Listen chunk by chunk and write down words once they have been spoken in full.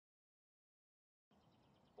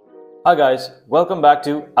Hi guys, welcome back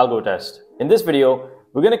to AlgoTest. In this video,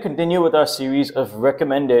 we're going to continue with our series of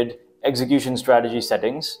recommended execution strategy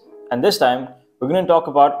settings. And this time, we're going to talk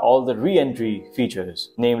about all the re-entry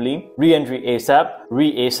features, namely re-entry ASAP,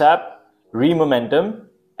 re-ASAP, re-momentum,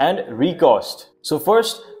 and re-cost. So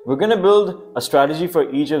first, we're going to build a strategy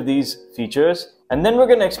for each of these features, and then we're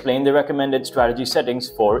going to explain the recommended strategy settings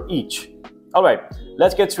for each. All right,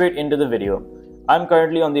 let's get straight into the video. I'm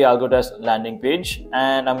currently on the AlgoTest landing page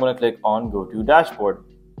and I'm going to click on Go to Dashboard.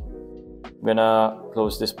 I'm going to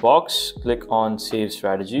close this box, click on Save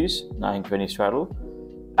Strategies, 920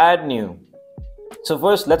 straddle, Add New. So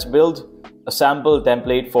first, let's build a sample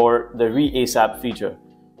template for the re-ASAP feature.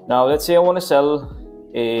 Now, let's say I want to sell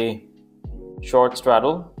a short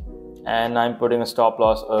straddle and I'm putting a stop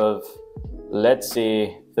loss of, let's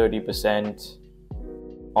say, 30%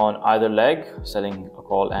 on either leg, selling a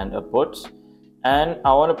call and a put. And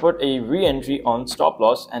I want to put a re-entry on stop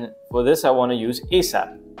loss, and for this I want to use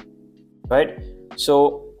ASAP, right?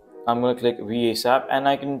 So I'm going to click re-ASAP and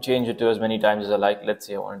I can change it to as many times as I like. Let's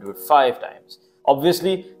say I want to do it 5 times.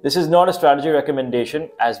 Obviously, this is not a strategy recommendation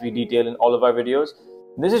as we detail in all of our videos.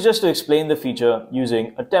 This is just to explain the feature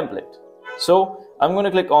using a template. So I'm going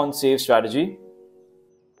to click on Save Strategy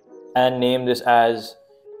and name this as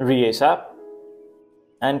re-ASAP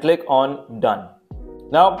and click on Done.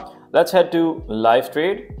 Now, let's head to Live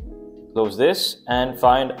Trade, close this, and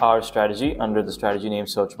find our strategy under the strategy name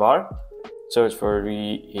search bar. Search for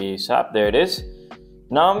re-ASAP, there it is.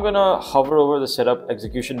 Now I'm gonna hover over the Setup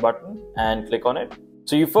Execution button and click on it.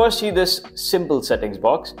 So you first see this simple settings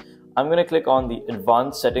box. I'm gonna click on the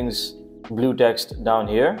Advanced Settings blue text down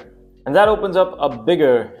here, and that opens up a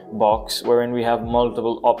bigger box wherein we have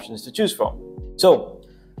multiple options to choose from. So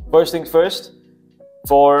first things first,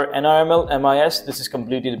 for NRML MIS, this is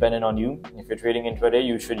completely dependent on you. If you're trading intraday,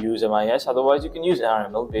 you should use MIS. Otherwise, you can use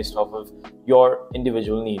NRML based off of your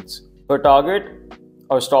individual needs. For target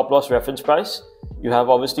or stop loss reference price, you have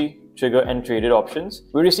obviously trigger and traded options.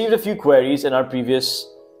 We received a few queries in our previous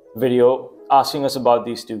video asking us about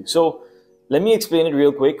these two. So let me explain it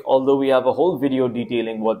real quick, although we have a whole video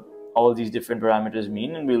detailing what all these different parameters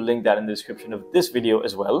mean, and we'll link that in the description of this video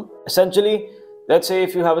as well. Essentially, let's say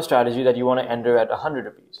if you have a strategy that you want to enter at 100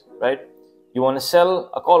 rupees, right? You want to sell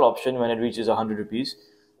a call option when it reaches 100 rupees.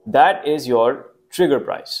 That is your trigger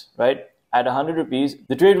price, right? At 100 rupees,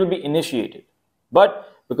 the trade will be initiated. But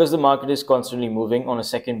because the market is constantly moving on a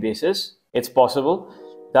second basis, it's possible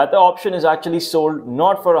that the option is actually sold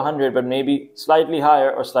not for 100, but maybe slightly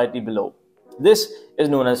higher or slightly below. This is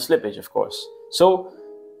known as slippage, of course. So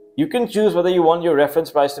you can choose whether you want your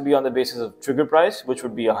reference price to be on the basis of trigger price, which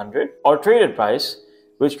would be 100, or traded price,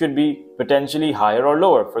 which could be potentially higher or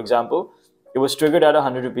lower. For example, it was triggered at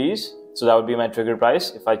 100 rupees, so that would be my trigger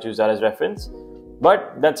price if I choose that as reference.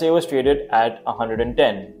 But let's say it was traded at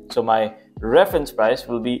 110, so my reference price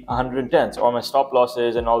will be 110. So all my stop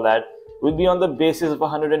losses and all that will be on the basis of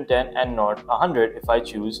 110 and not 100 if I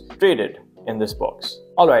choose traded in this box.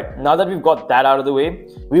 All right, now that we've got that out of the way,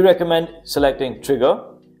 we recommend selecting trigger.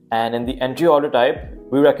 And in the entry order type,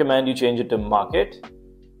 we recommend you change it to market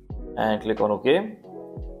and click on OK.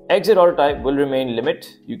 Exit order type will remain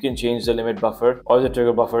limit. You can change the limit buffer or the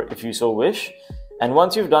trigger buffer if you so wish. And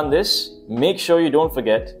once you've done this, make sure you don't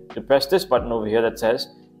forget to press this button over here that says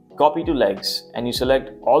copy to legs, and you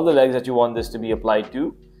select all the legs that you want this to be applied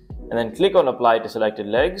to, and then click on apply to selected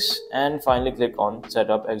legs, and finally click on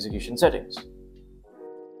setup execution settings.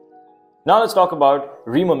 Now let's talk about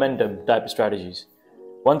re-momentum type of strategies.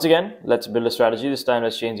 Once again, let's build a strategy. This time,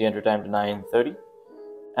 let's change the enter time to 9:30.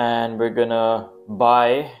 And we're gonna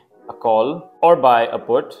buy a call or buy a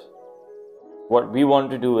put. What we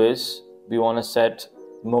want to do is, we want to set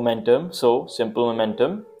momentum. So simple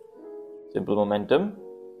momentum.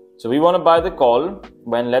 So we want to buy the call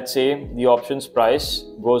when, let's say, the option's price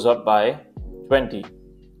goes up by 20.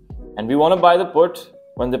 And we want to buy the put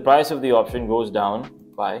when the price of the option goes down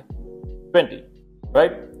by 20,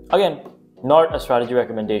 right? Again, not a strategy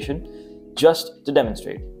recommendation, just to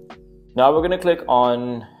demonstrate. Now we're going to click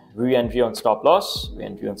on re-entry on stop loss,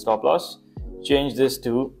 change this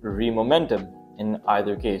to re-momentum in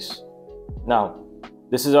either case. Now,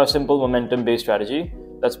 this is our simple momentum-based strategy.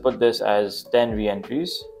 Let's put this as 10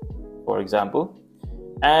 re-entries, for example,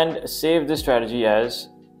 and save this strategy as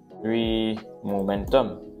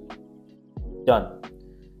re-momentum. Done.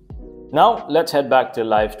 Now let's head back to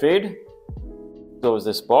live trade, close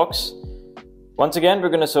this box. Once again, we're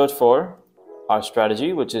going to search for our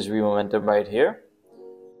strategy, which is re-momentum right here.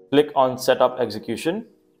 Click on Setup Execution.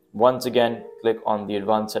 Once again, click on the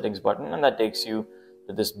Advanced Settings button, and that takes you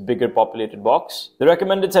to this bigger populated box. The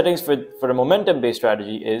recommended settings for a momentum-based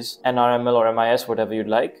strategy is NRML or MIS, whatever you'd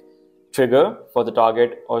like, trigger for the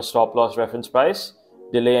target or stop loss reference price,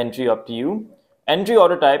 delay entry up to you. Entry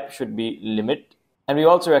order type should be limit, and we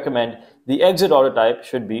also recommend the exit order type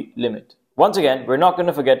should be limit. Once again, we're not going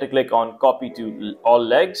to forget to click on copy to all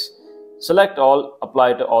legs, select all,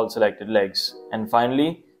 apply to all selected legs, and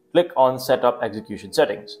finally click on setup execution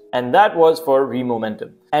settings. And that was for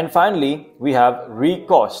re-momentum. And finally, we have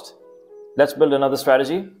re-cost. Let's build another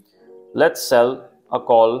strategy. Let's sell a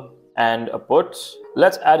call and a put.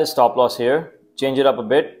 Let's add a stop loss here, change it up a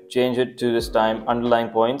bit, change it to this time underlying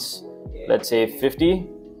points, let's say 50,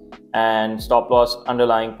 and stop loss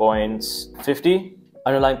underlying points 50.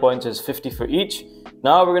 Underlying points is 50 for each.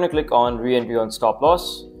 Now we're going to click on re-entry on stop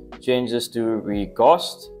loss, change this to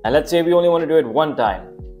re-cost, and let's say we only want to do it one time.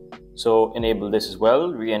 So enable this as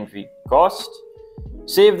well, re-entry cost.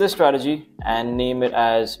 Save this strategy and name it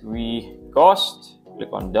as re-cost. Click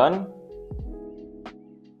on done.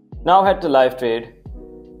 Now head to live trade.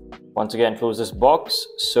 Once again, close this box,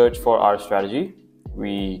 search for our strategy,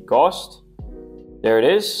 re-cost. There it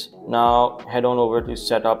is. Now head on over to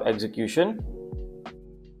setup execution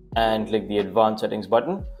and click the advanced settings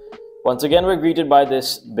button. Once again, we're greeted by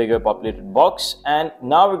this bigger populated box, and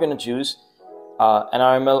now we're going to choose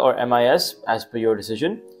NRML or MIS as per your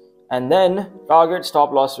decision, and then target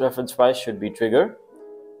stop loss reference price should be trigger,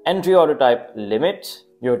 entry order type limit.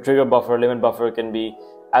 Your trigger buffer, limit buffer can be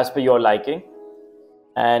as per your liking,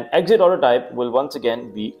 and exit order type will once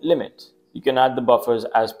again be limit. You can add the buffers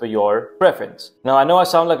as per your preference. Now I know I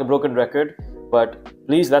sound like a broken record, but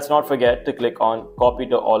please let's not forget to click on copy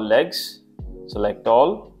to all legs, select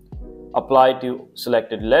all, apply to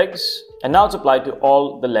selected legs, and now it's applied to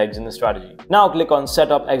all the legs in the strategy. Now click on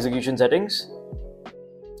setup execution settings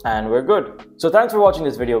and we're good. So thanks for watching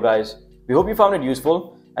this video, guys. We hope you found it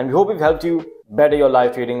useful, and we hope we've helped you better your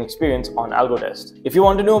live trading experience on AlgoTest. If you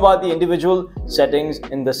want to know about the individual settings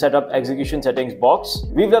in the setup execution settings box,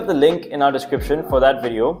 we've left the link in our description for that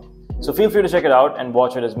video. So feel free to check it out and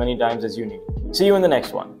watch it as many times as you need. See you in the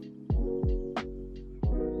next one.